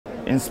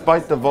In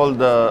spite of all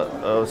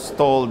the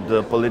stalled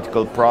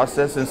political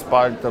process, in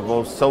spite of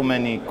all so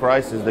many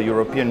crises, the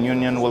European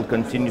Union will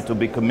continue to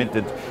be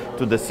committed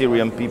to the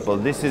Syrian people.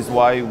 This is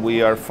why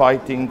we are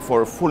fighting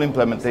for full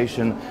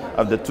implementation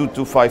of the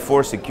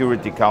 2254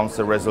 Security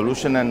Council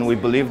resolution, and we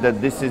believe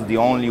that this is the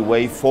only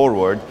way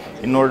forward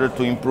in order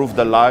to improve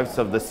the lives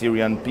of the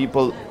Syrian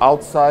people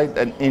outside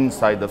and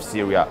inside of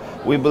Syria.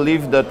 We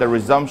believe that the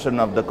resumption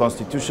of the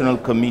Constitutional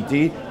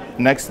Committee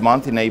next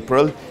month in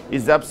April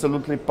is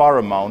absolutely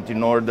paramount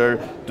in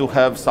order to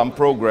have some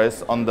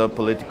progress on the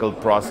political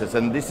process.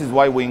 And this is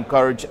why we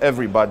encourage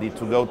everybody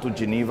to go to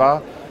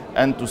Geneva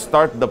and to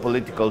start the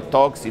political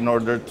talks in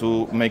order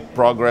to make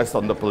progress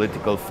on the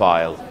political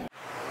file.